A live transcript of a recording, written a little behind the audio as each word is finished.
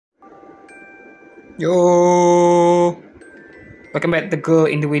Yo, welcome back, the girl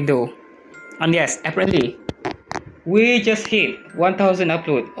in the window. And yes, apparently we just hit 1000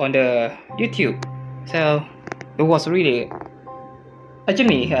 upload on the YouTube, so it was really a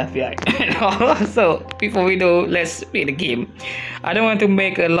journey, I feel like. So before we do, let's play the game. I don't want to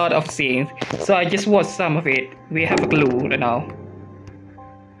make a lot of scenes, so I just watched some of it. We have a clue right now.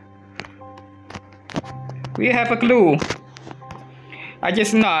 We have a clue. I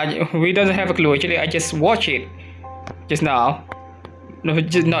just not. We doesn't have a clue. Actually, I just watch it just now. No,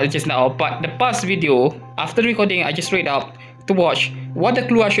 not just now, but the past video after recording, I just read up to watch what the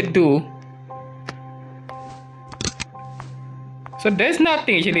clue I should do. So there's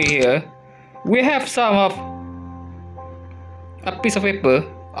nothing actually here. We have some of a piece of paper.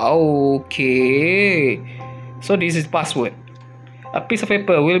 Okay. So this is password. A piece of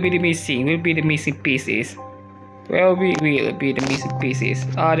paper will be the missing. Will be the missing pieces. Will be the missing pieces.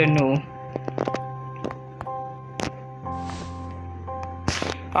 I don't know.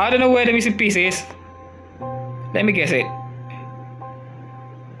 I don't know where the missing piece is. Let me guess it.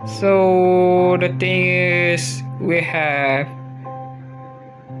 So the thing is, we have.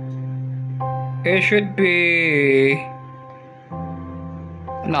 It should be.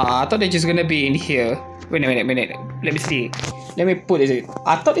 Nah, I thought it's just gonna be in here. Wait a minute. Let me see. Let me put it.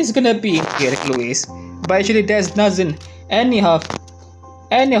 I thought it's gonna be in here, the clue is. But actually, there's doesn't any of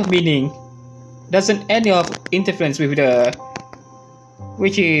meaning. Doesn't any of interference with the.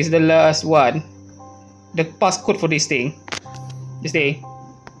 Which is the last one. The passcode for this thing. This thing,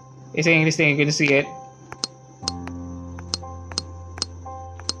 you can see it.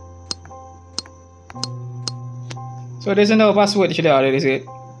 So there's no password actually already, is it?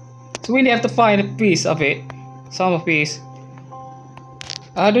 So we have to find a piece of it. Some of piece.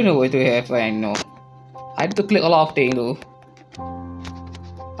 I don't know what to have, I know. I need to click a lot of things though.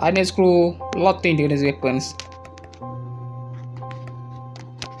 I need to screw a lot of things to these weapons.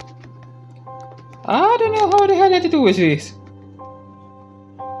 I don't know how the hell to do with this.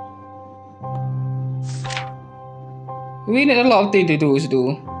 We need a lot of things to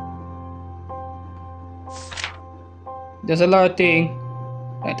do. There's a lot of things.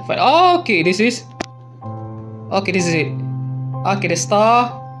 I have to find. Oh, okay, this is. Okay, this is it. Okay, the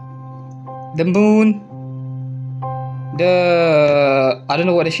star, the moon, the I don't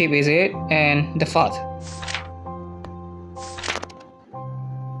know what the shape is it, and the fart.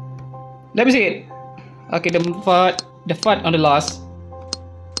 Let me see it. Okay, the fart on the last.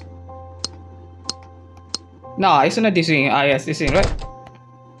 Nah, it's not this thing. Ah, yes, this thing, right?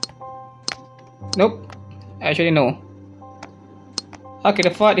 Nope. Actually, no. Okay,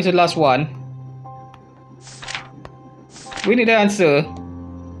 the fart is the last one. We need the answer.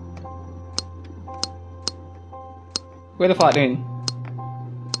 Where the fart in?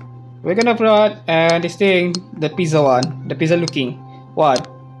 We're gonna put this thing, the pizza one, the pizza looking one.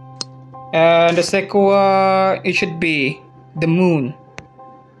 And the second one, it should be the moon.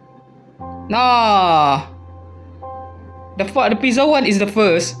 Nah, the pizza one is the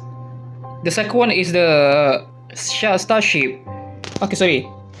first. The second one is the starship. Okay, sorry.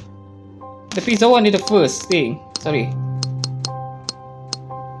 The pizza one is the first thing. Sorry.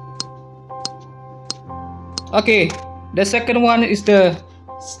 Okay, the second one is the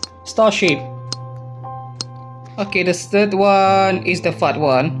starship. Okay, the third one is the fat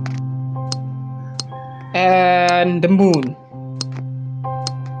one. And the moon.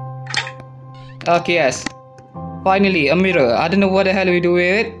 Okay, yes. Finally, a mirror. I don't know what the hell we do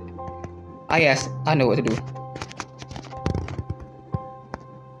with it. Ah, yes, I know what to do.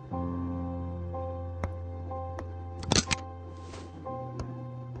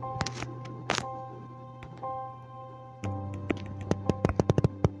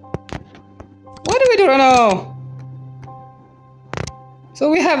 What do we do right now? So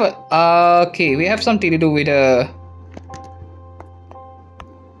we have a okay, we have something to do with what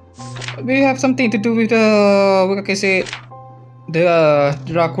can I say, the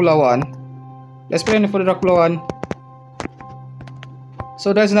Dracula one. Let's play for the Dracula one.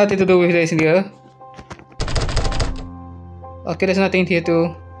 So there's nothing to do with this in here. Okay, there's nothing here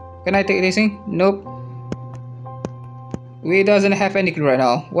too. Can I take this thing? Nope. We doesn't have any clue right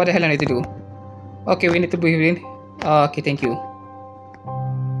now. What the hell I need to do? Okay, we need to breathe in. Okay, thank you.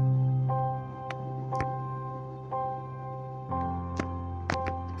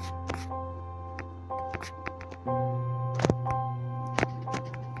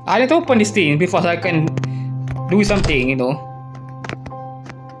 I need to open this thing before I can do something, you know.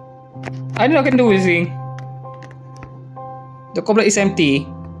 I know I can do this thing. The goblet is empty.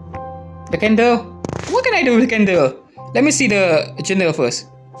 The candle. What can I do with the candle? Let me see the journal first.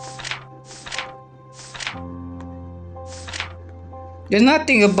 There's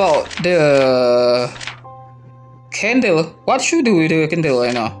nothing about the candle. What should we do with the candle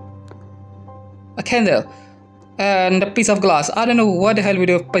right now? A candle. And a piece of glass. I don't know what the hell we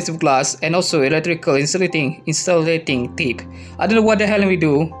do with a piece of glass. And also electrical insulating tape. I don't know what the hell we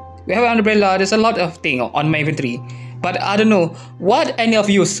do. We have an umbrella. There's a lot of things on my inventory. But I don't know what any of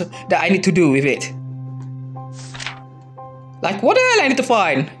use that I need to do with it. Like, what the hell I need to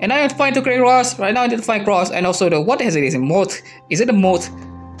find? And I need to find the cross. Right now I need to find cross. And also the, what the hell is it? Moth? Is it a moth?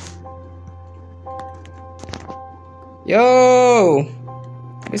 Yo!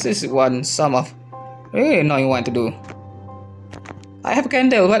 This is one some of really annoying one to do. I have a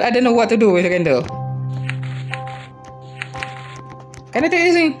candle, but I don't know what to do with a candle. Can I take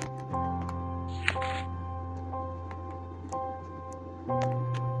anything?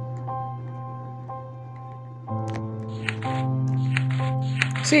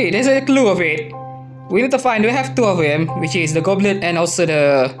 See, there's a clue of it. We need to find, we have two of them, which is the goblet and also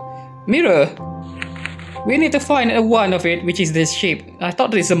the mirror. We need to find one of it, which is this shape. I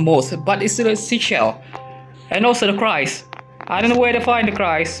thought it's a moth, but it's a seashell. And also the Christ. I don't know where to find the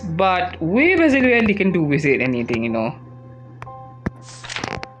Christ, but we basically can do with it anything, you know.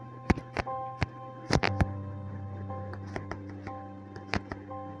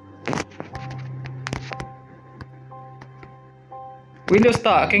 Windows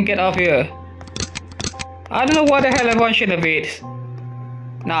start, I can get off here. I don't know what the hell I function of it.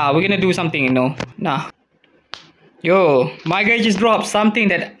 Nah, we're gonna do something, you know. Nah. Yo, my guy just dropped something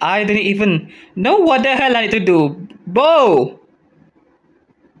that I didn't even know what the hell I need to do. Bro!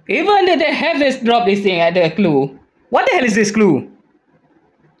 Even though they have this drop this thing at the clue. What the hell is this clue?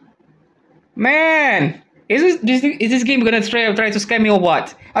 Man! Is this game gonna try to scam me or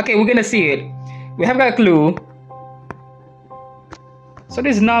what? Okay, we're gonna see it. We have got a clue. So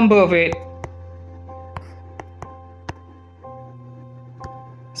this number of it.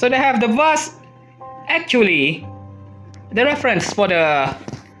 So they have the vast, actually, the reference for the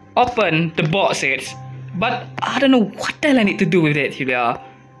open the boxes, but I don't know what the hell I need to do with it here.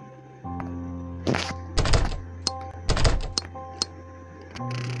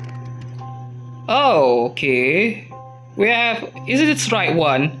 Oh, okay. We have, is it strike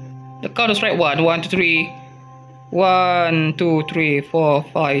one? The counter strike one. 1, 2, 3. 1, 2, 3, 4,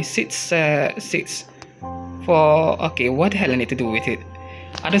 5, 6, 6, 4. Okay, what the hell I need to do with it?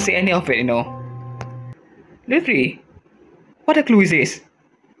 I don't see any of it, you know. Literally, what a clue is this?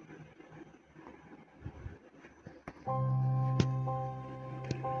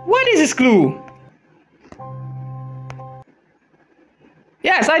 What is this clue?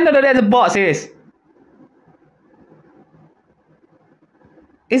 Yes, I know that there's a boss is.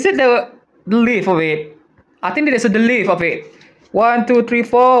 Is it the leaf of it? I think there's a leaf of it. 1, 2, 3,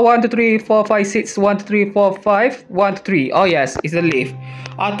 4. 1, 2, 3, 4, 5, 6. 1, 2, 3, 4, 5. 1, 2, 3. Oh yes, it's the leaf.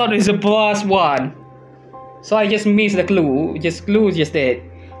 I thought it's a plus one. So I just missed the clue. Clue is just that.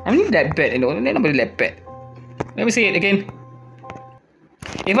 I'm not that bad, you know. I'm not that bad. Let me see it again.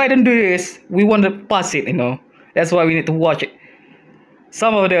 If I don't do this, we want to pass it, you know. That's why we need to watch it.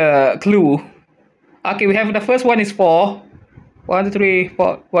 Some of the clue. Okay, we have the first one is 4. 1, 2, 3,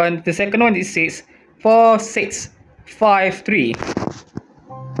 4. 1. The second one is 6. 4, 6, 5, 3.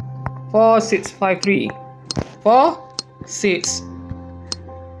 4, 6, 5, 3. 4, 6,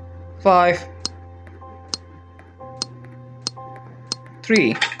 5,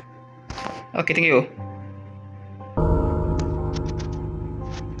 3. Okay, thank you.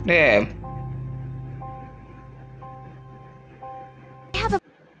 There.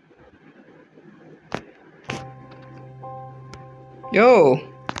 Yo.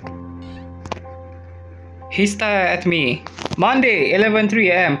 He stared at me. Monday, 11:03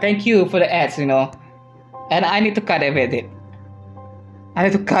 AM. Thank you for the ads, you know. And I need to cut it. I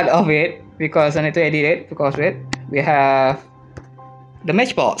need to cut off it because I need to edit it because we have the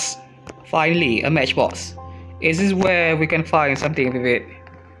matchbox. Finally, a matchbox. Is this where we can find something with it?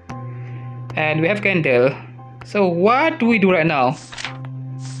 And we have candle. So what do we do right now?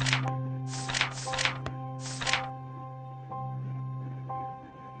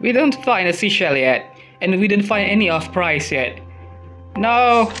 We don't find a seashell yet. And we didn't find any of price yet.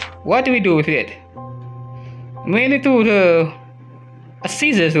 Now, what do we do with it? We need to do a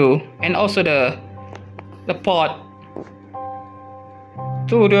scissor too, and also the pot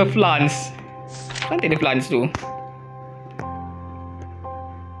to the plants. Something the plants do.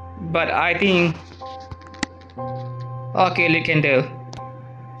 But I think okay, lit candle.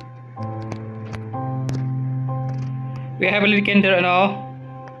 We have a lit candle now.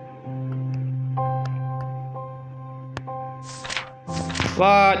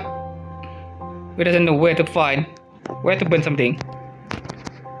 But we doesn't know where to burn something.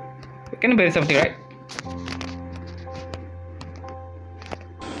 Can build something, right?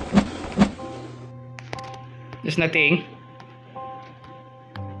 There's nothing.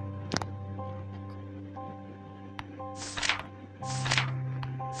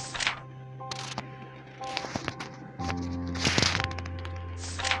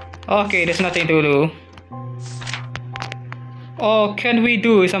 Okay, there's nothing to do. Oh, can we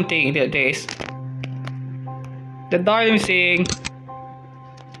do something like this? The dial missing.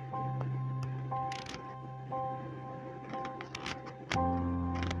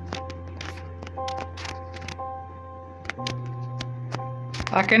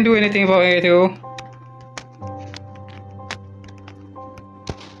 I can't do anything about it too.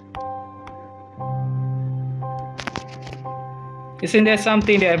 Isn't there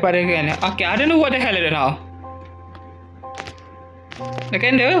something there? But again, okay, I don't know what the hell it is now. I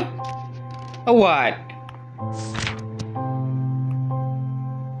can do? Or what?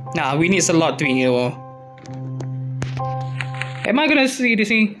 Nah, we need a lot to you know. Am I gonna see this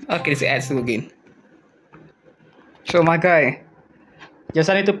thing? Okay, this adds again. So my guy, just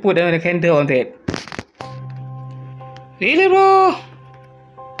I need to put the candle on it. Really, bro?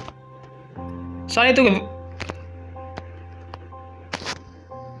 So I need to.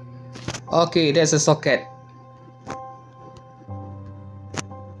 Okay, there's a socket.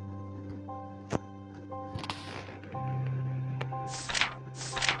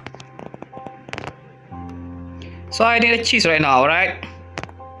 So I need a cheese right now, right?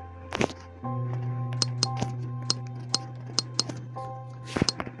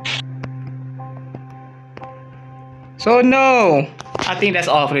 So no, I think that's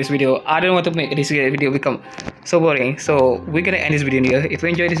all for this video. I don't want to make this video become so boring. So we're gonna end this video here. If you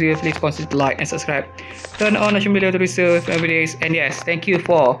enjoyed this video, please consider to like and subscribe. Turn on notification bell to receive every day. And yes, thank you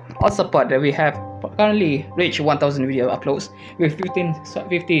for all support that we have currently reached 1000 video uploads with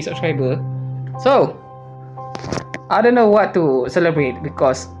 50 subscribers. So I don't know what to celebrate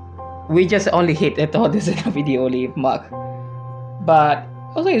because we just only hit the 1000 video only mark. But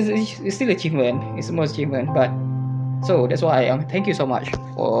also it's still achievement. It's the most achievement. But so that's why thank you so much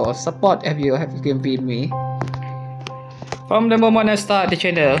for support if you have given me from the moment I start the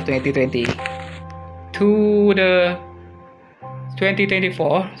channel 2020 to the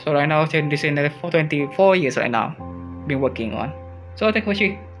 2024. So right now this is for 24 years right now been working on. So thanks for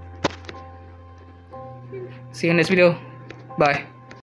watching. See you in next video. Bye.